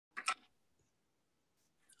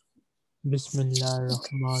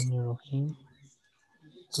Bismillahirrahmanirrahim.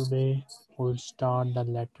 Today we'll start the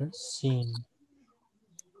letter Sin.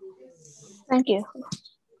 Thank you.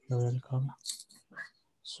 You're welcome.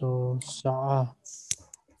 So, Sa'a,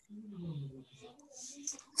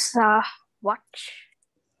 Watch.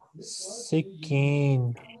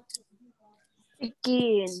 Sikin,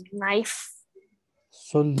 Again, knife.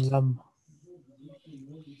 Sulam,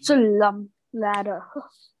 Sulam, ladder.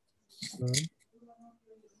 good.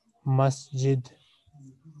 Masjid,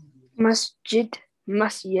 Masjid.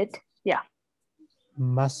 Yeah.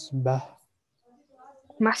 Masbah,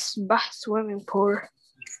 Masbah, swimming pool.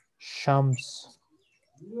 Shams,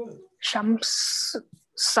 Shams,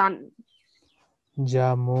 sun.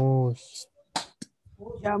 Jamus,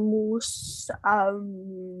 Jamus,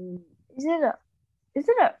 is it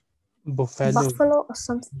a Buffalo. buffalo or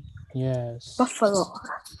something? Yes. Buffalo.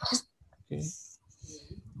 Okay.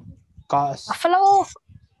 Kas, Buffalo.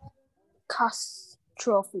 Cast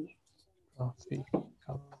trophy. Trophy,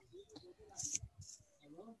 Cup.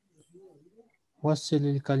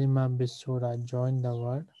 Wasilil Kalima Bisura. Join the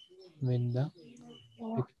word with the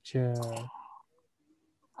picture.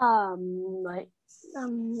 Like, let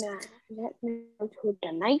me go to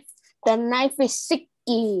the knife. The knife is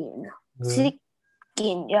Sikin. Good.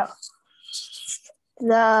 Sikin, yeah.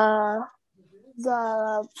 The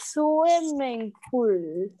swimming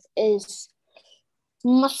pool is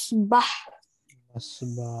Masbah.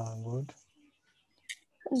 Masbah, good.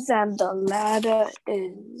 Then the ladder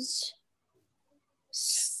is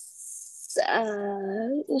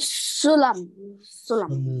Sulam.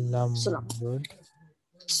 Sulam, good.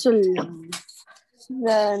 Sulam.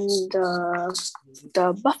 Then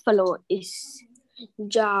the buffalo is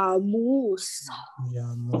Jamus.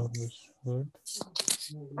 Jamus, good.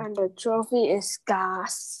 And the trophy is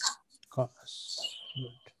Gas. Kas,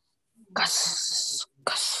 good. Gas.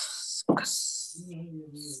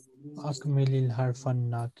 Akmilil Harfan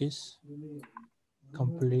Nakis.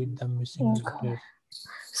 Complete the missing letter.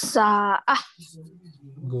 Sa'ah.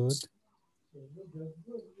 Good.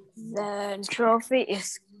 Then trophy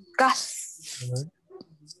is Gas. Good.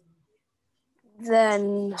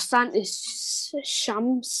 Then sun is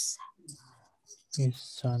Shams. Is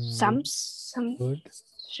sun. Shams. Good.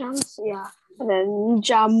 Shams, yeah. And then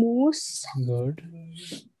Jamus. Good.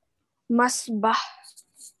 Masbah.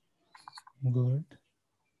 Good.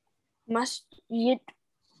 Masjid.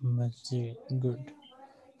 Masjid. Good.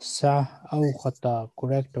 Sah au khata.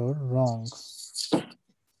 Correct or wrong?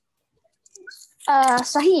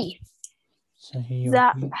 Sahih. Sahi, The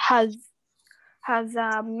okay. has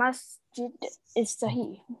a masjid is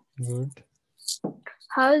Sahih. Good.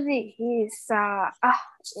 هذه ساعة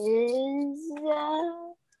is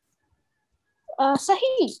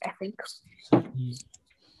Sahih, I think. Sahi.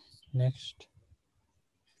 Next.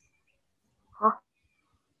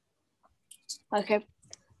 Okay.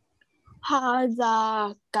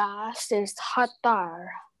 هذا gas is Hatar.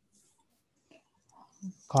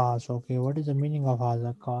 Kas. Okay. What is the meaning of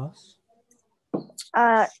Haza Kas?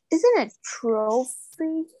 Isn't it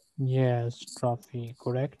trophy? Yes, trophy.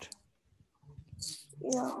 Correct.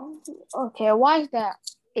 Yeah. Okay. Why is there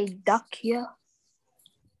a duck here?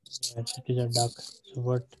 Yes, it is a duck. So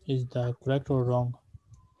what is the correct or wrong?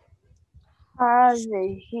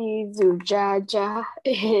 هذه زجاجة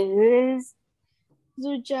is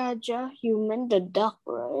زجاجة. You meant the duck,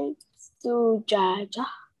 right? زجاجة.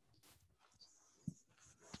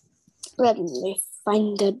 Let me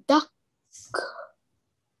find the duck.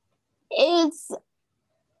 It's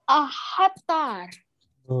a hatar.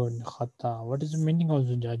 Good. Khata. What is the meaning of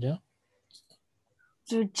Zujaja?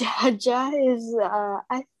 Zujaja is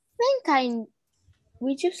I think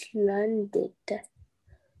we just learned it.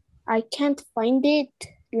 I can't find it.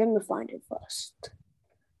 Let me find it first.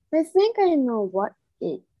 I think I know what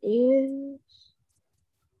it is.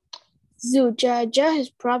 Zujaja is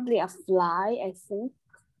probably a fly, I think.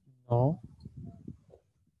 No.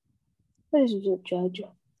 What is Zujaja?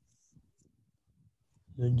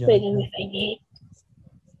 Wait, let Zujaja. me find it.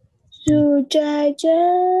 Zujaja.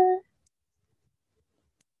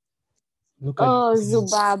 Look at Oh, the screen.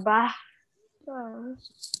 Zubaba.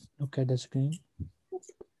 Look at the screen.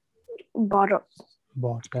 Bottle.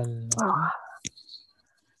 Bottle. Okay. Oh.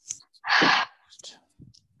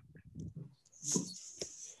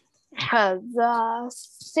 The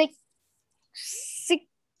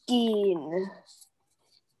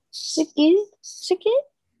Sikin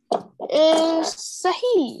is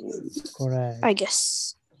Sahih. Correct. I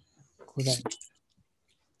guess. Correct.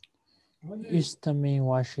 Istami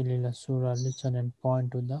washilila surah. Listen and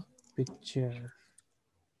point to the picture.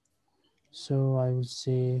 So I will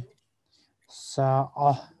say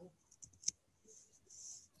Sa'ah.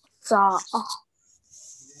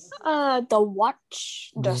 The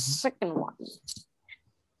watch, the Good. second one.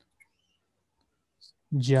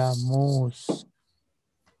 Jamus.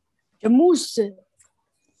 Jamus.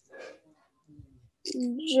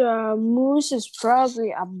 Jamus is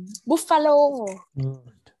probably a buffalo.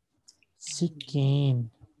 Good.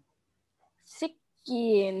 Sikin.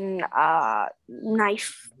 Sikin,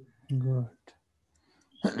 knife. Good.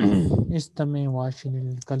 Istame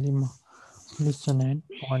washil kalima. Listen and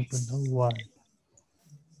point to the word.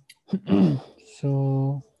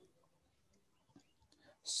 So,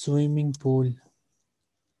 swimming pool.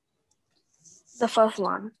 The first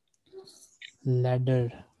one.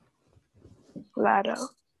 Ladder. Ladder.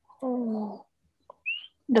 Oh.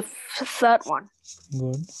 The third one.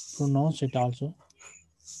 Good. Pronounce it also.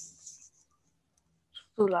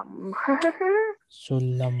 Sulam.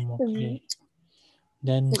 Sulam. Okay.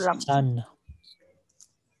 Then Sulam. sun.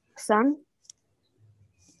 Sun.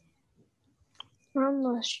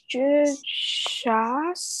 Jamus.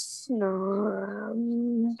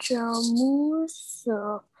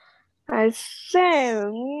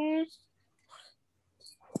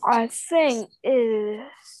 I think is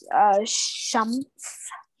Shams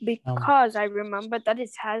because I remember that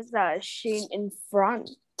it has the sheen in front.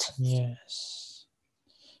 Yes.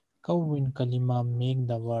 Kawin kalima make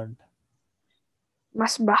the word.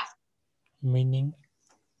 Masbah. Meaning?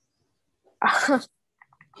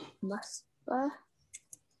 Masbah.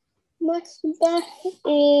 Masbah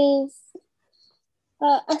is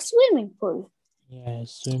a swimming pool.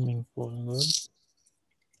 Yes, swimming pool. Good.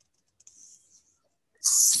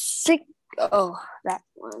 That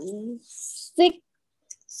one.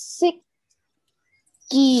 Sikin,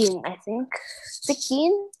 I think.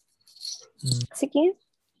 Sikin? Sikin?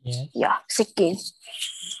 Yes. Yeah, Sikin.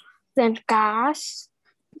 Then Kas.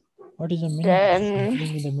 What is the meaning? Then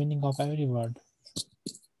Give me the meaning of every word.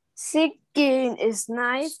 Sikin is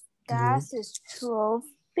nice. Kas is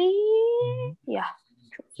trophy. Yeah.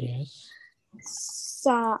 Trophy. Yes.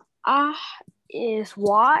 Sa'ah is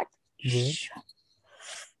watch. Good.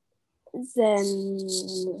 Then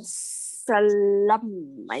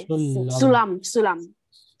Salam, I think. Sulam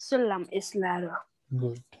is ladder.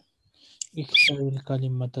 Good. Ikhtar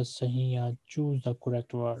kalimata sahiya. Choose the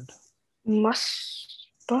correct word. The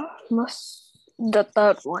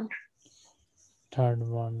third one. Third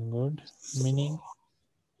one. Good. Meaning?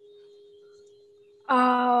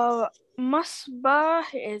 Masbah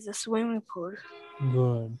is a swimming pool.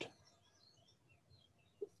 Good.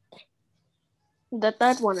 The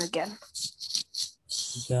third one again.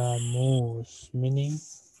 Jamus. Meaning?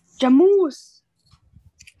 Jamus.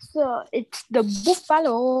 So it's the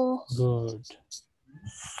buffalo. Good.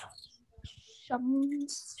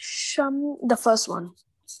 The first one.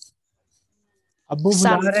 Abu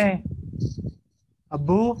Sun. bula rahe hain.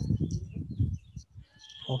 Abu?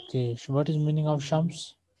 Okay. So what is meaning of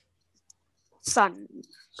Shams? Sun.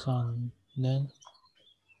 Sun. Then?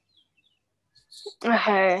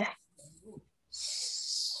 Okay.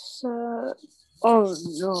 So, oh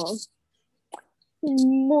no.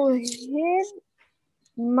 Muhid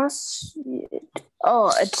Masjid.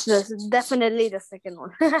 Oh, it's definitely the second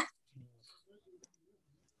one.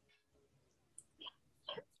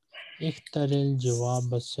 Ikhtaril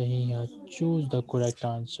jawab sahiya. Choose the correct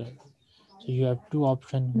answer. So you have two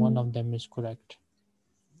options. One of them is correct.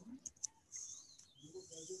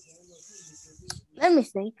 Let me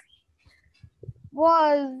think.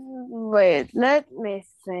 Let me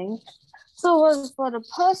think. So was for the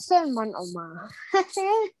person one Omar.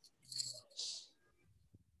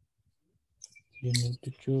 You need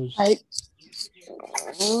to choose. I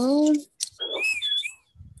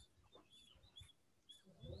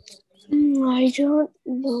don't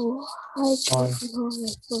know.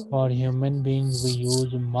 For human beings, we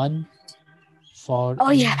use man. For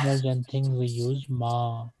animals and things, we use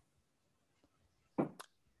ma.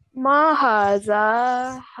 Ma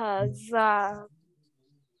haza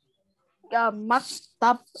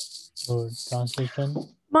maktab. Good. Translation?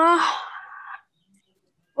 Ma,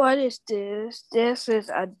 what is this? This is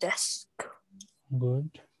a desk.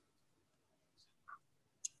 Good.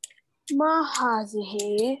 Ma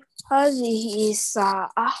hazihi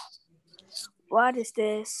sa'ah. What is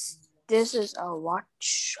this? This is a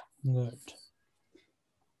watch. Good.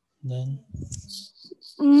 Then?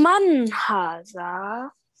 Man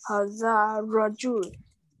haza rajul.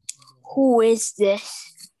 Who is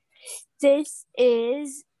this? This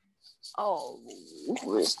is,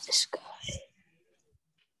 who is this guy?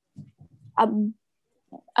 A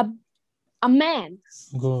man.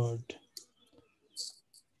 Good.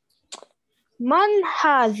 Man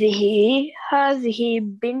hazihi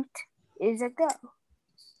bint is a girl.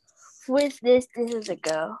 with this is a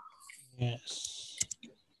girl. Yes.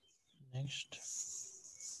 Next.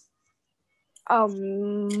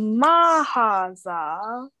 Mahaza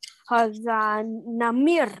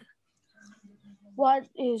Hazanamir. What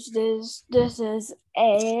is this? This is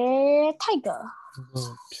a tiger.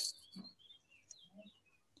 Good.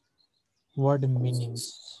 Word meanings.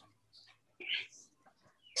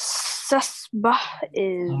 Sasbah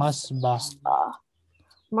is Masbah.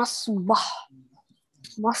 Masbah.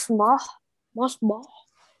 Masbah. Masbah.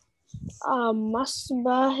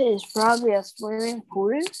 Masbah is probably a swimming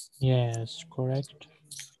pool. Yes, correct.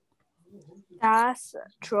 Das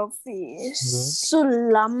trophy. Good.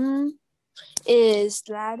 Sulam is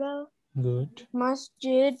ladder. Good.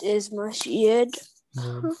 Masjid is masjid.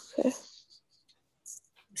 Good. Okay.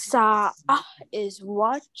 Sa'ah is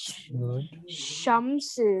watch. Good.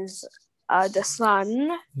 Shams is the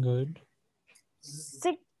sun. Good.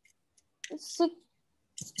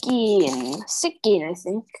 Sikin, I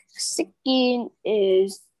think. Sikin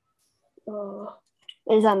is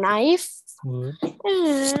a knife. Good.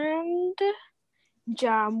 And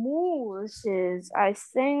Jamus is, I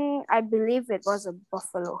believe it was a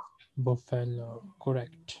buffalo. Buffalo.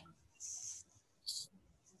 Correct.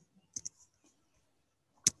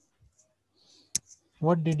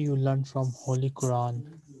 What did you learn from Holy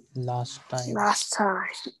Quran last time?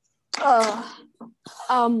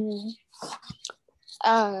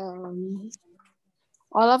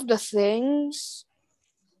 All of the things.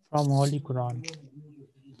 From Holy Quran.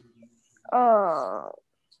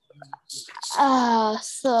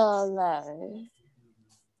 So like,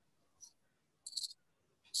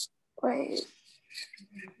 wait.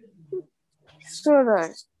 Surah.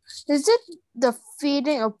 Is it the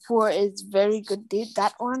feeding of poor is very good deed?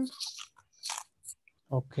 That one?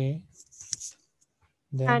 Okay.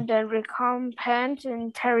 And then recompense,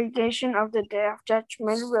 interrogation of the day of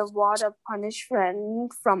judgment, reward of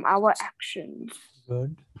punishment from our actions.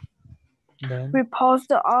 Good. Then Repulse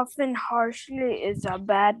the orphan harshly is a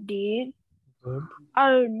bad deed. good.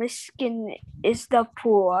 Al-miskin is the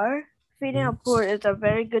poor. Feeding a poor is a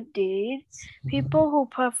very good deed. People who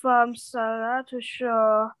perform salah to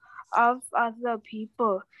show off other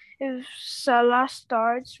people. If salah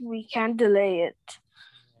starts, we can't delay it.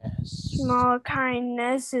 Yes. Small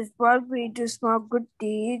kindness is what we do, small good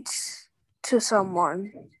deeds to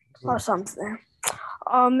someone or something.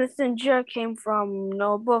 Our messenger came from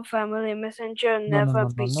noble family. Messenger never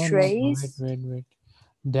betrays. Wait.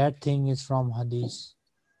 That thing is from Hadith.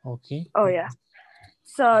 Okay. Oh yeah.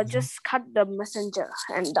 So just cut the messenger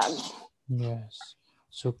and done. Yes.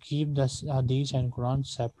 So keep the Hadith and Quran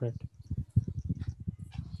separate.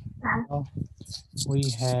 Now we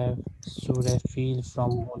have Surah Fil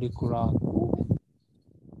from Holy Quran.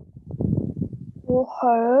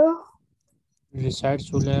 Okay. Recite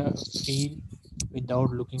Surah Fil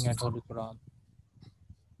without looking at Holy Quran.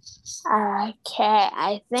 Okay,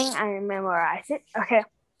 I think I memorized it. Okay.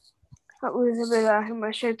 أعوذ بالله من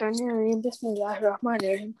الشيطان الرجيم بسم الله الرحمن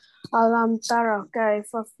الرحيم ألم تر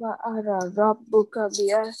كيف فعل ربك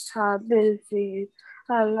بأصحاب الفيل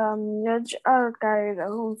ألم يجعل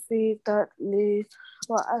كيدهم في تضليل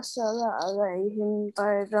وأرسل عليهم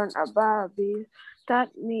طيرا أبابيل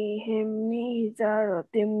ترميهم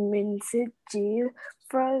بحجارة من سجيل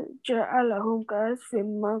فجعلهم كعصف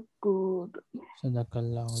مأكول. صدق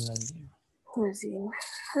الله العظيم.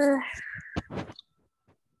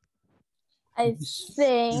 I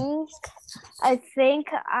think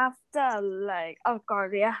after like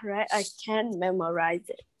Korea, right? I can memorize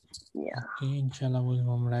it. Yeah. Okay, inshallah we'll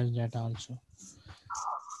memorize that also.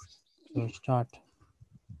 So start.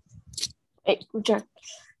 Wait, return.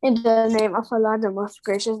 In the name of Allah, the most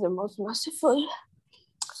gracious, the most merciful.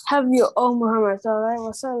 Have you, O Muhammad sallallahu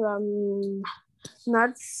alaihi wasallam,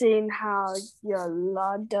 not seen how your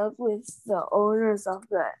Lord dealt with the owners of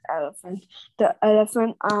the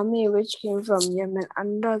elephant army which came from Yemen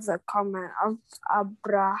under the command of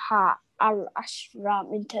Abraha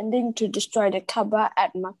al-Ashram, intending to destroy the Kaaba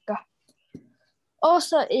at Mecca?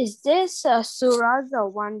 Also, is this surah the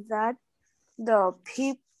one that the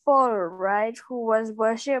people, right, who was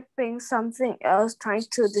worshipping something else, trying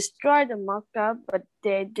to destroy the Mecca, but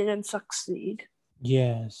they didn't succeed?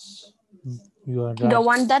 Yes, you are right. The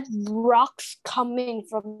one that rocks coming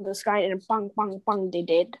from the sky and bang, bang, bang, they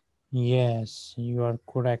did. Yes, you are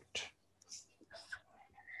correct.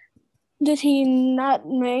 Did he not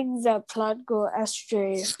make the plot go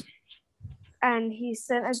astray? And he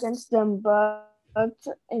sent against them birds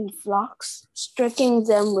in flocks, striking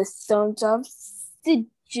them with stones of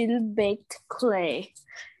sigil-baked clay.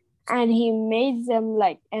 And he made them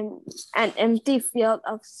like an empty field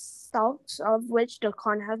of stalks of which the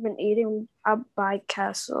corn has been eaten up by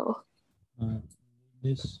cattle.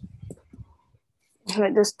 This.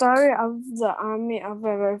 The story of the army of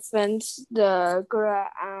elephants, the Gura,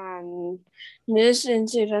 and this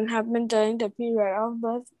incident happened during the period of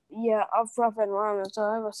birth year of Prophet Muhammad.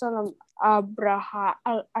 Abraha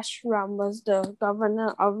al-Ashram was the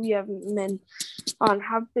governor of Yemen on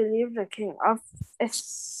half believed the king of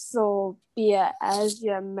Ethiopia, as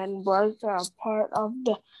Yemen was a part of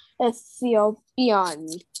the Ethiopian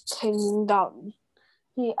kingdom.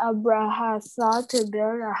 Abraha sought to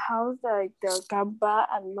build a house like the Kaaba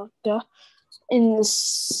at Mecca in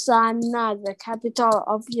Sana'a, the capital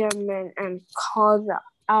of Yemen, and called the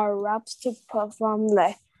Arabs to perform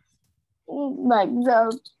like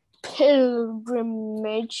the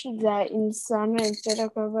pilgrimage there in Sana'a instead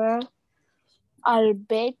of Kaaba.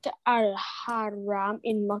 Al-Bayt al-Haram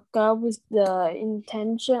in Mecca with the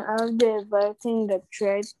intention of diverting the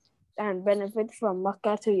trade and benefit from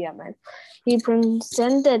Mecca to Yemen. He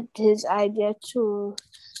presented his idea to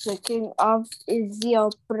the king of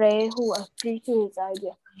Ethiopia, who agreed to his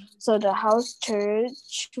idea. So the house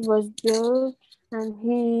church was built, and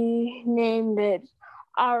he named it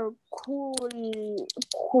Arkules.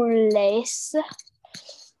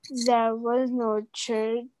 There was no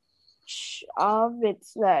church of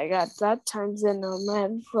its like at that time. The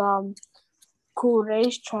nomad from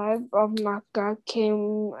Quraysh tribe of Makkah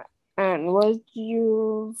came and was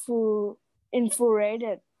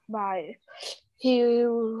infuriated by it.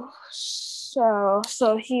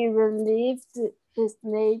 So he relieved his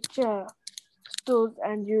nature stood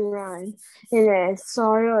and urine in a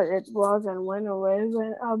soil it was and went away.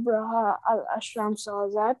 When Abraha al-Ashram saw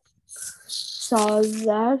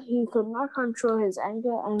that he could not control his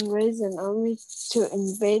anger and raised an army to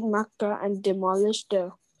invade Makkah and demolish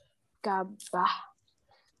the Kaaba.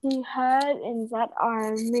 He had in that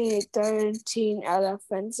army 13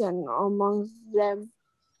 elephants, and amongst them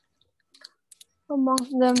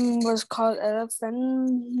was called Elephant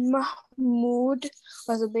Mahmud,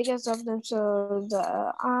 was the biggest of them. So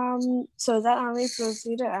that army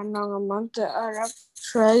proceeded along among the Arab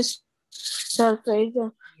tribes that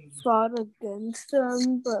fought against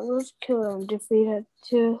them, but was killed and defeated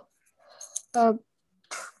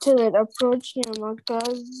till it approached near Makkah.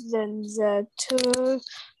 Then there took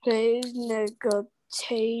place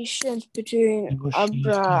negotiations between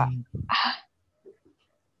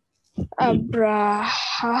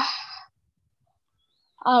Abraha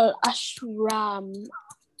al-Ashram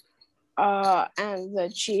and the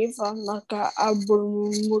chief of Makkah,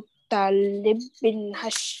 Abu Muttalib bin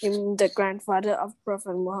Hashim, the grandfather of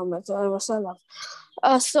Prophet Muhammad. So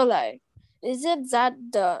like, is it that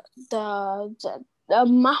the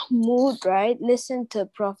Mahmud, right, listen to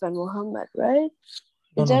Prophet Muhammad, right?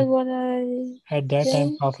 Is that what I At that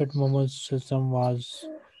time, Prophet Muhammad's system was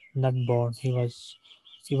not born. He was,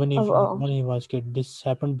 even if he was kid, this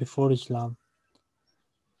happened before Islam.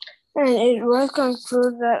 And it was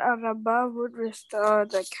concluded that Arabah would restore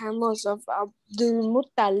the camels of Abdul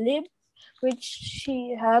Muttalib, which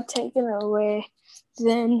he had taken away.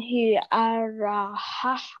 Then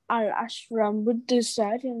Araha al-Ashram would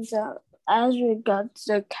decide himself as regards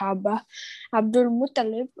the Kaaba. Abdul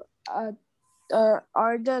Muttalib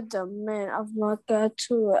ordered the men of Makkah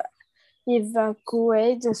to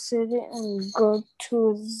evacuate the city and go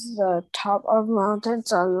to the top of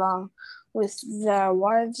mountains along with their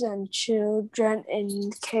wives and children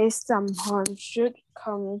in case some harm should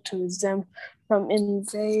come to them from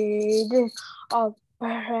invading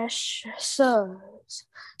oppressors.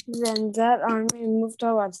 Then that army moved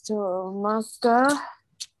towards to Makkah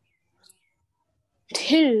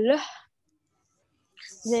till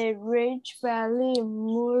they reached Valley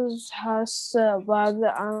Mushasa. While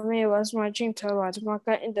the army was marching towards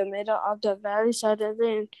Makkah in the middle of the valley,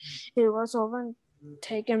 suddenly it was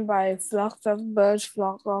overtaken by flocks of birds,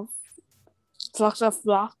 flocks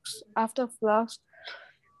after flocks,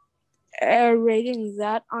 raiding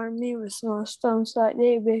that army with snowstorms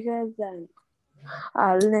slightly bigger than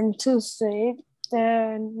Lintu said.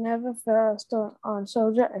 There never fell a stone on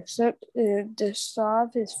soldier except it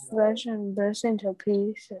dissolved his flesh and burst into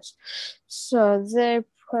pieces. So they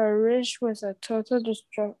perished with a total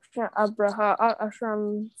destruction. Abraha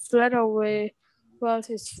al-Ashram fled away while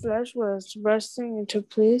his flesh was bursting into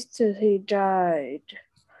pieces till he died.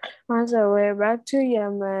 On the way back to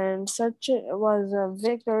Yemen, such was a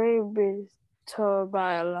victory bestowed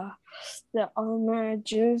by Allah, the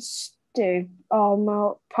All-Majestic,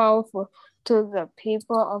 All-Powerful, to the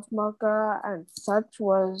people of Makkah, and such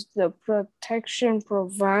was the protection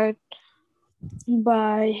provided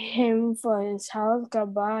by him for his house,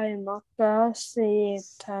 Kaaba in Makkah,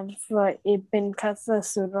 Satan for Ibn Kathir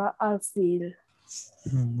Surah Al-Fil.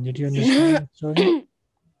 Did you understand the story?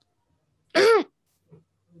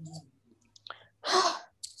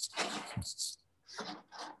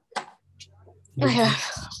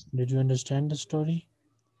 Did you understand the story?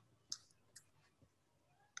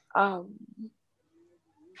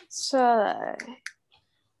 So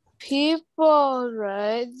people,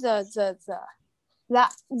 right?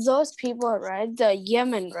 Those people, right? The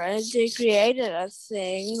Yemen, right? They created a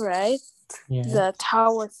thing, right? Yeah. The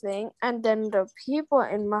tower thing, and then the people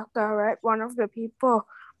in Makkah, right? One of the people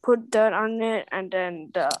put dirt on it, and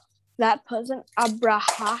then that person,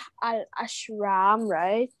 Abraha al-Ashram,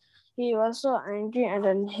 right? He was so angry, and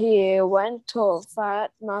then he went to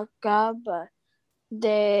fight Makkah, but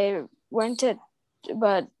they went to,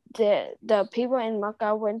 but the people in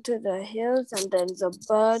Makkah went to the hills, and then the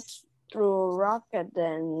birds threw rock, and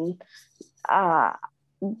then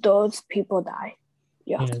those people died.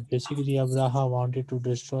 Yeah, basically Abraha wanted to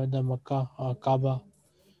destroy the Makkah Kaaba,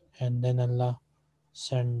 and then Allah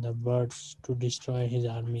sent the birds to destroy his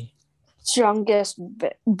army. Strongest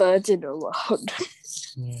birds in the world.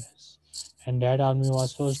 Yes, and that army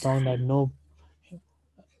was so strong that no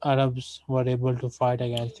Arabs were able to fight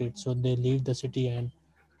against it. So they left the city and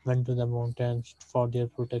went to the mountains for their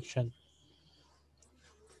protection.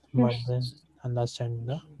 But then Allah sent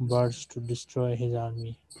the birds to destroy his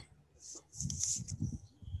army.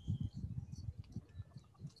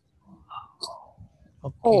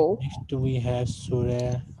 Okay, next we have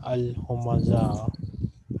Surah Al-Humaza.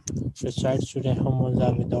 Recite Surah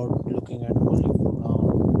Al-Humaza without looking at Holy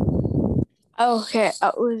Quran. Okay,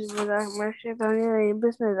 أعوذ بالله من الشيطان الرجيم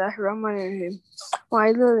بسم الله الرحمن الرحيم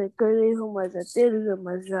ويل لكل همزة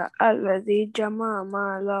لمزة الذي جمع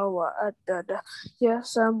ماله وعدده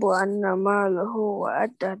يحسب أن ماله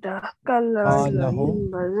وعدده كلا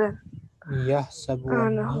لينبذن يحسب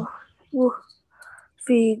أنه أن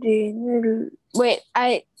في دين Wait,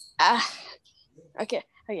 okay,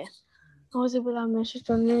 again. أعوذ بالله من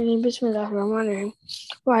الشيطان الرجيم بسم الله الرحمن الرحيم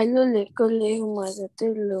ويل لكل همزة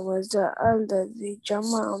لمزة الذي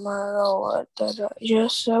جمع ماله وعدده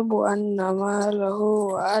يحسب أن ماله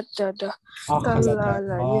وعدده كلا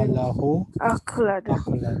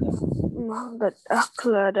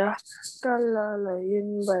أخلده كلا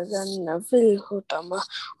لينبذن في الحطمة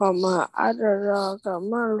وما أدراك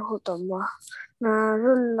ما الحطمة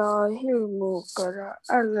نار الله الموقدة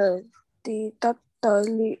التي تطلع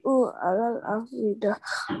على الأفئدة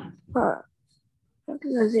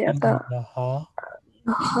الذي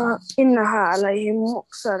إنها عليهم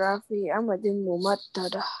مؤصدة في أمد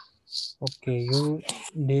ممددة. Okay,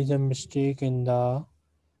 there's a mistake in the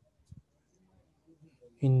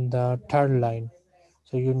third line.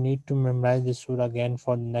 So you need to memorize this surah again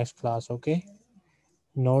for the next class, okay?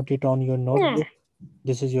 Note it on your notebook.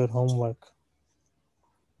 This is your homework.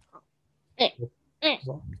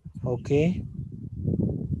 Okay?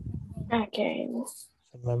 Okay. So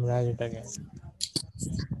memorize it again.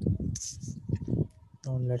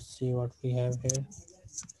 Now let's see what we have here.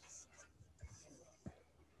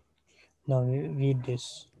 Now read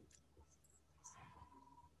this.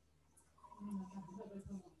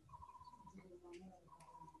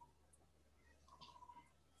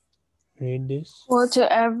 Read this.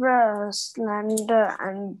 Whatsoever slander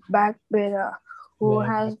and backbiter who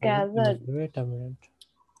has gathered. Wait a minute.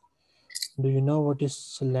 Do you know what is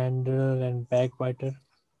slanderer and backbiter?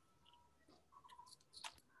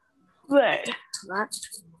 Wait, what?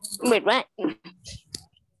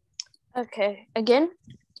 Okay, again.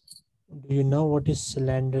 Do you know what is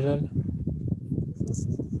slanderer?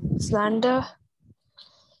 Slander.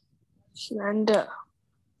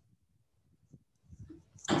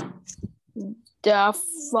 The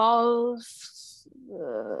false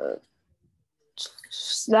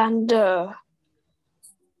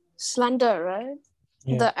slander, right?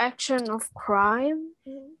 Yeah. The action of crime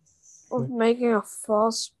of making a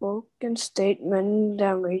false spoken statement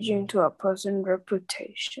damaging to a person's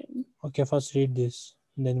reputation. Okay, first read this,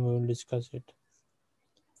 then we will discuss it.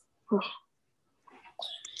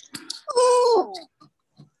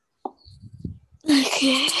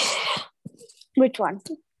 Okay. Which one?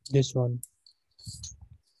 This one.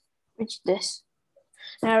 Which this?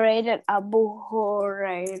 Narrated Abu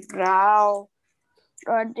Hurairah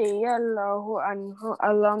radiyallahu anhu,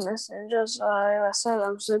 Allah Messenger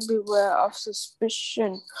sallallahu said, beware of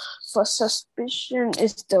suspicion, for suspicion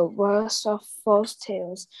is the worst of false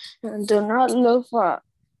tales, and do not look for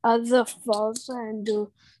other faults, and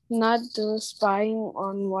do not do spying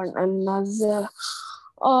on one another,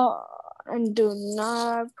 or and do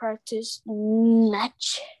not practice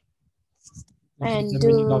nudge, What is and the do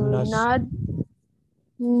meaning of nas? not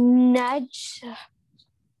nudge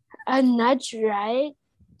a nudge, right?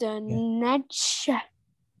 The Yeah. nudge,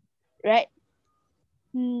 right?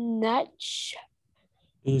 Nudge,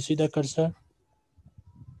 Do you see the cursor?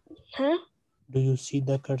 huh? Do you see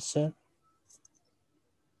the cursor?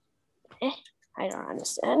 Eh, I don't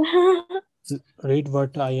understand. Read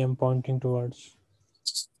what I am pointing towards.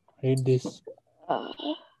 Read this. uh,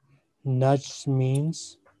 Nudge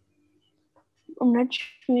means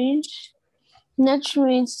nudge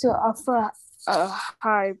means to offer a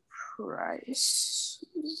high price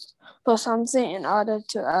for something in order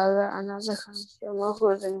to allow another consumer who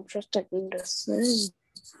is interested in the thing.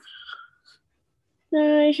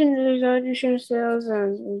 Narration is audition sales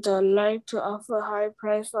and the like to offer high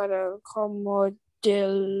price for the commodity,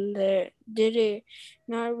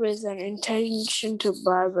 not with an intention to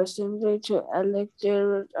buy, but simply to elect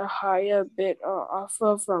a higher bid or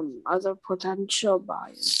offer from other potential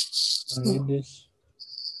buyers. read this.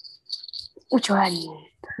 Which one?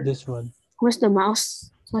 This one. Where's the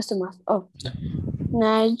mouse? Where's the mouse? Oh. Yeah.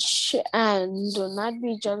 Nudge and do not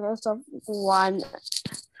be jealous of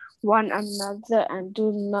one another, and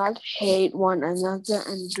do not hate one another,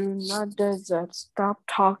 and do not desert. Stop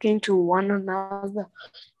talking to one another,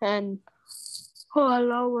 and who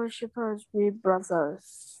allow worshippers be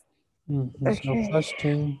brothers. So Okay. first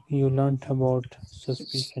thing you learned about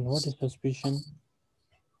suspicion. What is suspicion?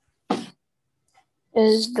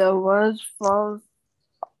 Is the words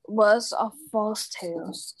of false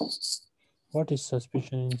tales. What is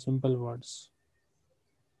suspicion in simple words?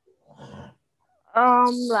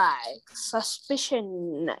 Like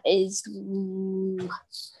suspicion is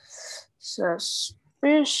suspicion.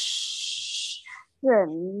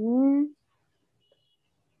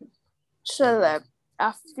 So that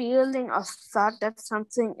a feeling of thought that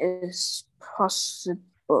something is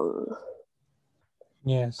possible.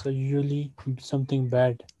 Yeah, so usually something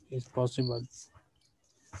bad is possible.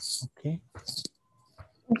 Okay.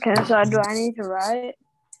 Okay, so do I need to write?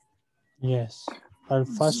 Yes. But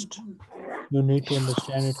first you need to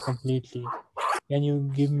understand it completely. Can you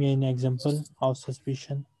give me an example of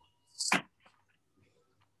suspicion?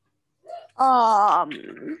 Um,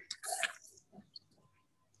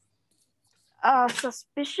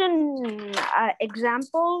 suspicion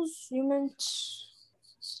examples. You meant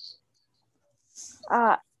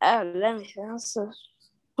let me see.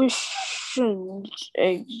 Suspicion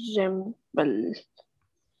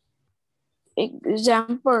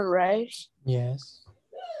example, right? Yes.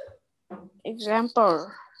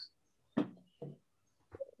 Example.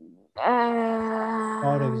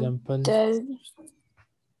 For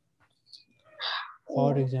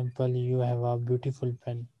example, The you have a beautiful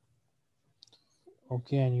pen.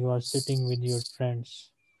 Okay, and you are sitting with your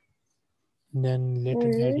friends. Then later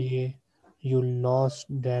that Mhm. day you lost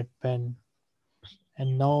that pen,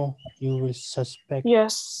 and now you will suspect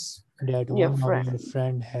Yes, that your one of your friend.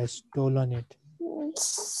 friend has stolen it.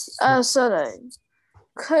 So, So that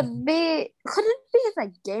could it be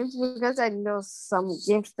like games, because I know some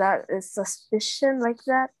games that is suspicion like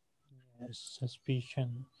that. yes,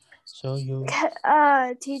 suspicion. So you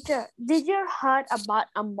Teacher, did you heard about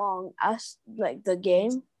Among Us, like the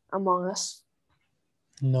game Among Us?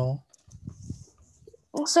 know.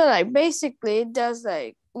 So like basically there's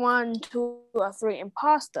like one, two, or three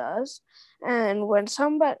imposters, and when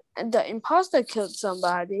the imposter killed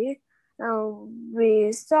somebody,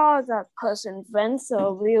 we saw that person went,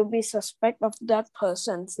 so we'll be suspect of that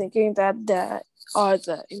person, thinking that they are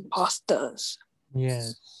the imposters.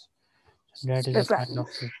 Yes, that is a Is that kind of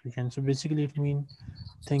suspicion. So basically, it means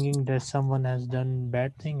thinking that someone has done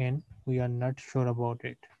bad thing and we are not sure about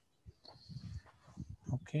it.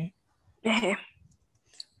 Okay,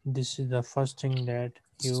 this is the first thing that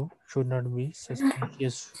you should not be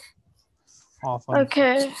suspicious of others.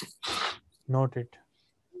 okay? Note it.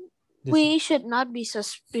 This is We should not be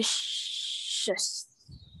suspicious,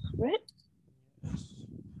 right?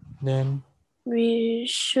 then We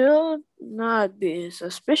should not be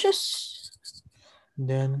suspicious.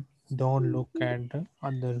 don't look at the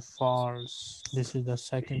other faults. This is the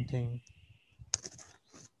second thing.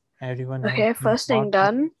 Everyone has Okay, their first thing part.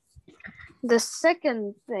 done. The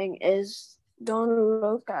second thing is don't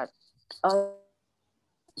look at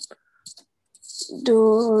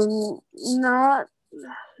do not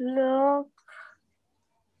look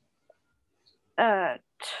at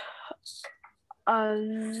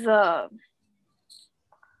other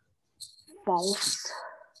false.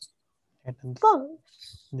 And False.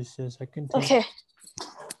 this is the second thing. Okay.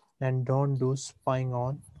 And don't do spying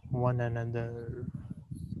on one another.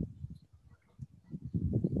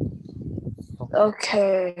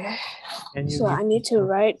 Okay. Can you So give I me need to some?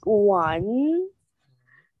 write 1,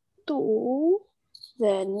 2,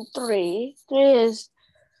 then 3. 3 is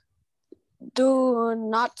do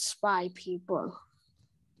not spy people.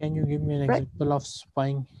 Can you give me an Right? example of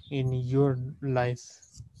spying in your life?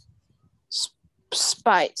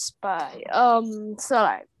 Spy. So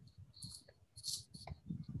like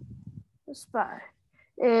spy.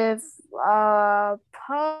 If a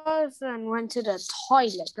person went to the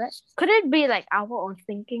toilet, right? Could it be like our own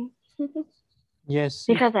thinking? Yes,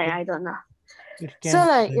 Because I don't know. it So can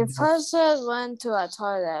like kind if of. person went to a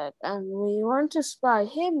toilet and we want to spy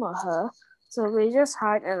him or her, so we just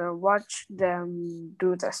hide and watch them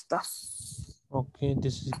do the stuff. Okay,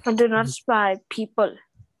 And do not spy people.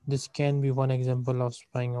 this can be one example of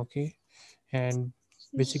spying. Okay, and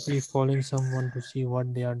basically following someone to see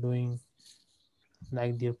what they are doing,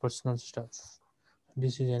 like their personal stuff.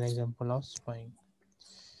 This is an example of spying.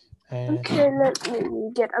 And Okay, let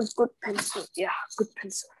me get a good pencil. Yeah, good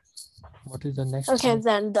pencil. what is the next Okay, one?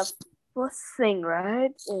 then the fourth thing,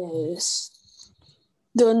 right, is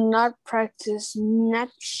do not practice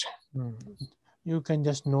nudge. Hmm. You can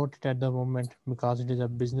just note it at the moment because it is a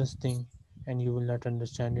business thing and you will not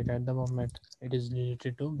understand it at the moment. It is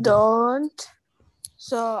related to business. Don't.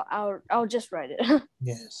 So I'll just write it.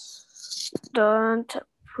 Yes. Don't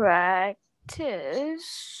practice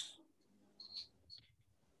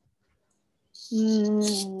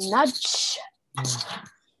nudge. Hmm.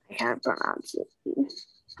 I can't pronounce it.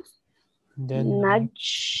 Then the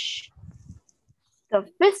next, Nudge. The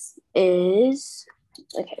fifth is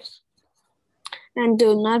okay. And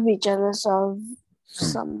do not be jealous of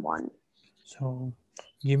someone. so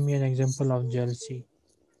give me an example of jealousy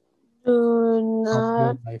Do from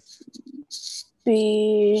your not life.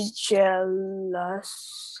 be jealous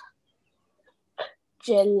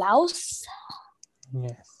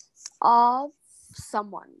Yes. of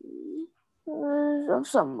someone. Of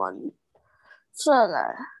someone. So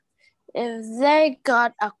that if they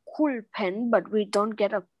got a cool pen, but we don't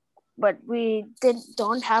have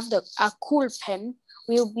a cool pen,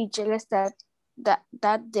 we'll be jealous that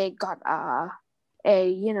they got a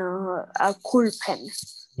cool pen.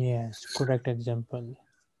 Yes, correct example.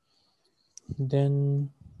 Then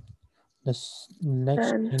the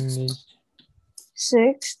next Then thing is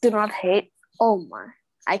 6, do not hate. Oh my,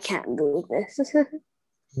 I can't do this.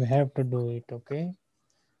 we have to do it, okay?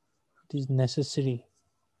 It is necessary.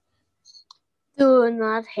 Do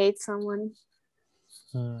not hate someone.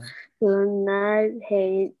 Hmm. Do not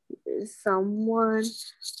hate someone.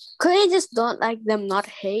 Could you just don't like them, not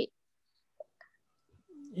hate?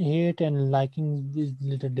 Hate and liking is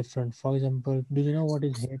little different. For example, do you know what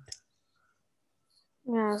is hate?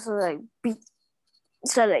 Yeah, so like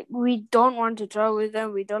we don't want to talk with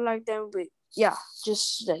them, we don't like them,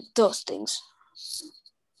 just like those things.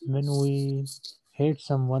 When we hate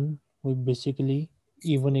someone, we basically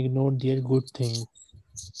even ignore their good things.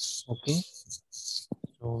 Okay?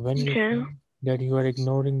 So when you Okay. say that you are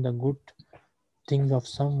ignoring the good things of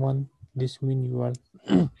someone, this means you are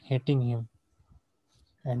hating him,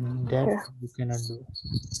 and that Okay. you cannot do.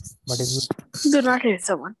 But if you Do not hate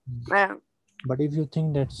someone. Um,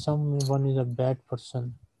 think that someone is a bad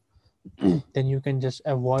person, then you can just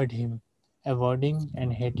avoid him. Avoiding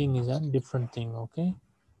and hating is a different thing. Okay?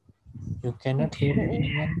 You cannot hate okay.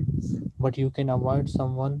 anyone, but you can avoid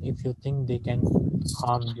someone if you think they can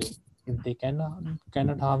harm you. If they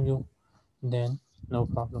cannot harm you, then no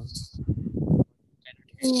problem.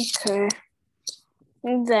 Okay.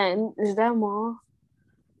 And then is there more?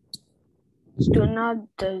 Do not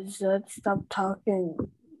desert. Stop talking.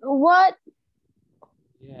 What?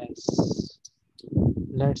 Yes.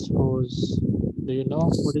 Let's suppose. Do you know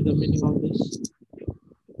what is the meaning of this?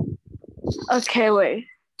 Okay, wait.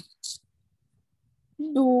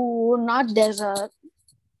 Do not desert.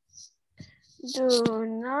 Do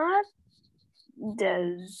not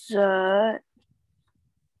desert.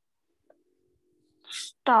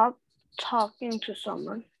 Stop talking to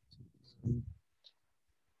someone.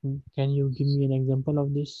 Can you give me an example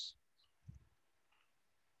of this?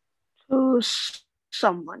 To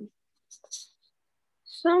someone.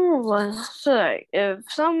 Someone. So like, if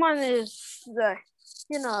someone is like,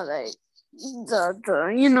 like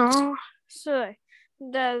so like,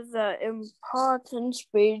 there's an important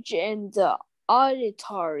speech in the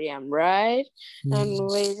auditorium, right? Mm, And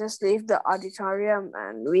we just leave the auditorium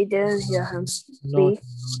and we didn't hear him not, speak. not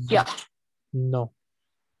Yeah. that. No,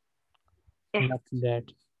 Eh. not that.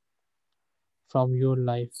 From your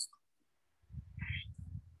life.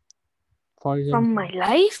 For From example, my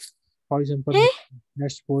life? for example, Eh?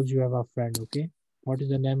 let's suppose you have a friend. Okay, what is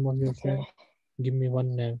the name of your friend? Okay. Give me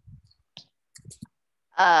one name.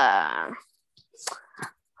 Uh,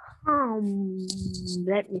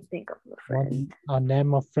 let me think of a friend. A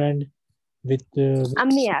name of friend with which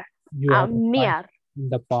Amir. you had a fight Amir. in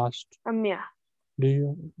the past. Amir. Do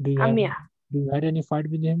you Amir. had any fight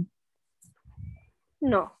with him?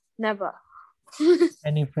 No, never.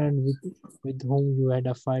 Any friend with whom you had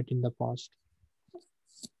a fight in the past?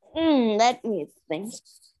 Let me think.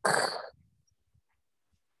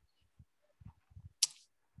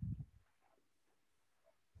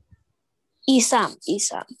 Isam.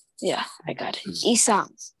 Yeah, I got it. Isam.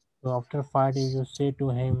 So after fighting, you say to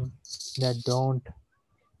him that don't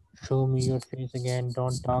show me your face again,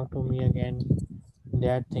 don't talk to me again.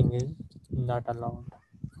 That thing is not allowed.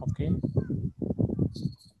 Okay?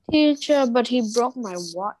 Teacher, but he broke my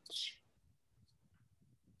watch.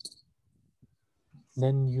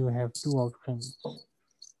 Then you have two options.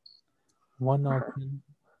 One option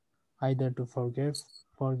either to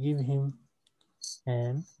forgive him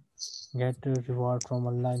and get a reward from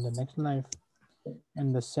Allah in the next life.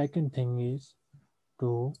 And the second thing is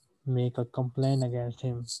to make a complaint against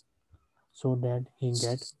him so that he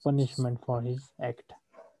get punishment for his act.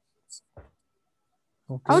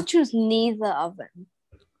 I'll Okay? choose neither of them.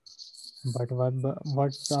 But what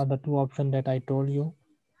are the two options that I told you?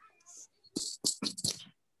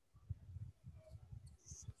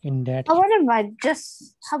 In that How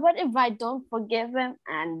case, about if I don't forgive him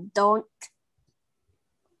and don't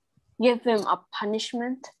give him a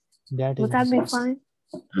punishment? that is Would that be fine?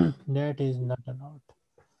 that is not allowed.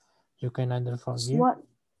 You can either forgive What?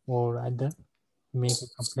 or either make a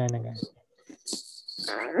complaint against him.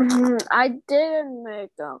 I didn't make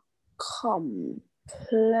a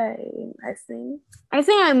complaint, I think. I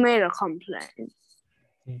think I made a complaint.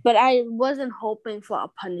 Okay. But I wasn't hoping for a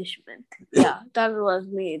punishment. Yeah, that was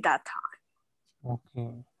me that time. Okay.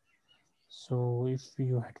 So if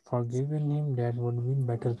you had forgiven him, that would be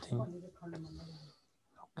better thing.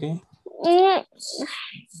 Okay. Mm, So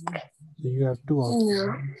you have two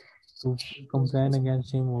options: no. to complain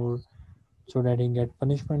against him, or so that he get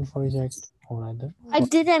punishment for his act, or either. I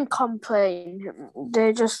didn't complain.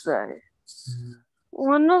 They just said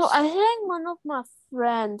I think one of my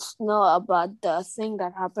friends know about the thing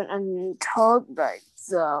that happened and told like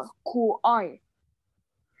the Qur'an.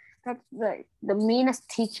 That's like the meanest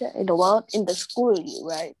teacher in the world in the school,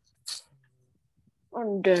 right?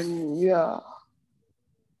 And then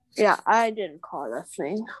I didn't call a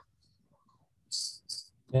thing.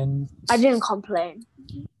 Then I didn't complain.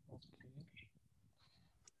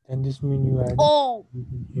 then this means you had Oh,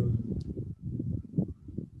 him.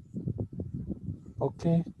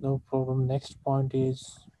 Okay, no problem. Next point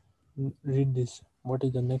is read this. What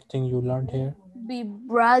is the next thing you learned here? be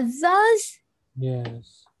brothers.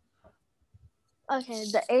 Yes. Okay,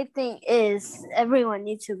 the eighth thing is everyone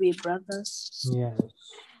needs to be brothers. Yes.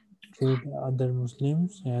 Treat other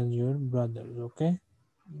Muslims as your brothers. Okay.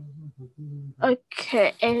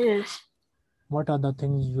 Okay, What are the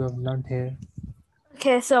things you have learned here?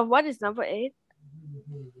 okay. So what is number 8?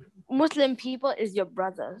 Muslim people is your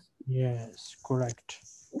brothers. Yes, correct.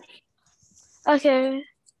 Okay,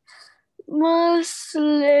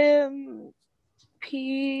 Muslim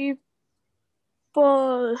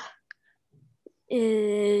people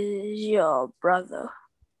is your brother.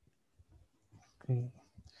 Okay.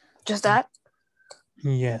 Just that?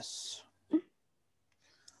 Yes.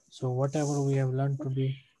 So whatever we have learned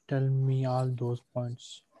today, tell me all those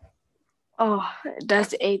points. Oh,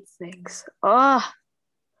 that's 8 things. Oh,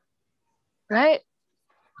 right?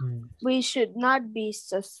 We should not be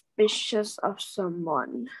suspicious of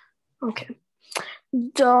someone. Okay.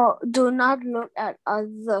 Do not look at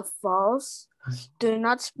other faults. Do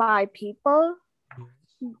not spy people.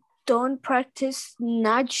 Don't practice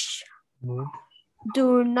nudge. Good.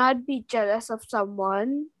 Do not be jealous of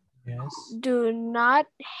someone. Yes. Do not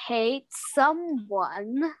hate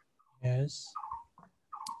someone. Yes.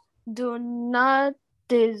 Do not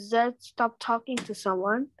desert. Stop talking to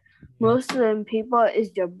someone. Muslim people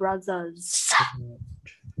is your brothers.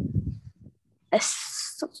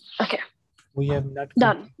 Yes. Okay. We have not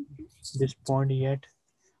Done. this point yet.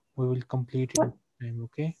 We will complete it next time.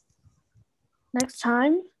 Okay. Next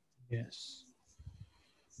time. Yes.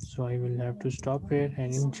 So I will have to stop here,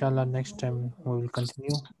 and inshallah next time we will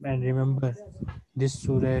continue. And remember, this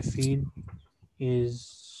surah field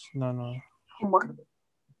is no.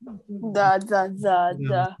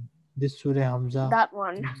 The This surah Hamza that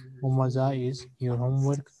one. Humaza is your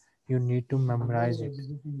homework. You need to memorize it.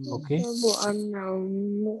 Okay.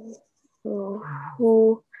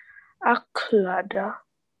 Who Aklada.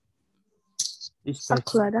 Especially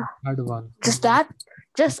Aklada. the third one. Just that?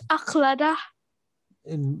 Just Aklada.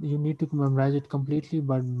 You need to memorize it completely,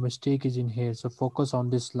 but mistake is in here. So focus on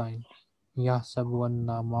this line.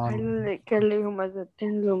 Yahsabuanna malu. كلمة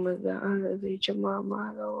تنلمز الذي جمع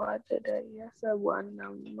ماله وعدده يحسب أن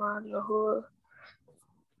ماله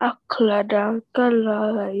أخلده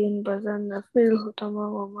كلا لينبذن في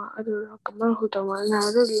الحطمة وما أدراك ما الحطمة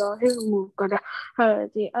نار الله الموقدة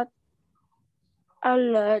التي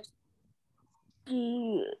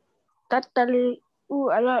تطلع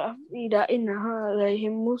على الأفئدة إنها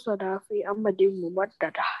عليهم موصدة في أمد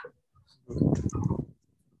ممددة.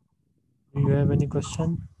 Do you have any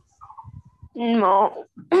question? No.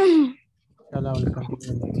 Inshallah, I will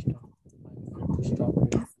continue next time. I'm going to stop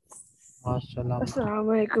here. Assalamu Assalamu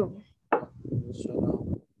alaikum. alaikum.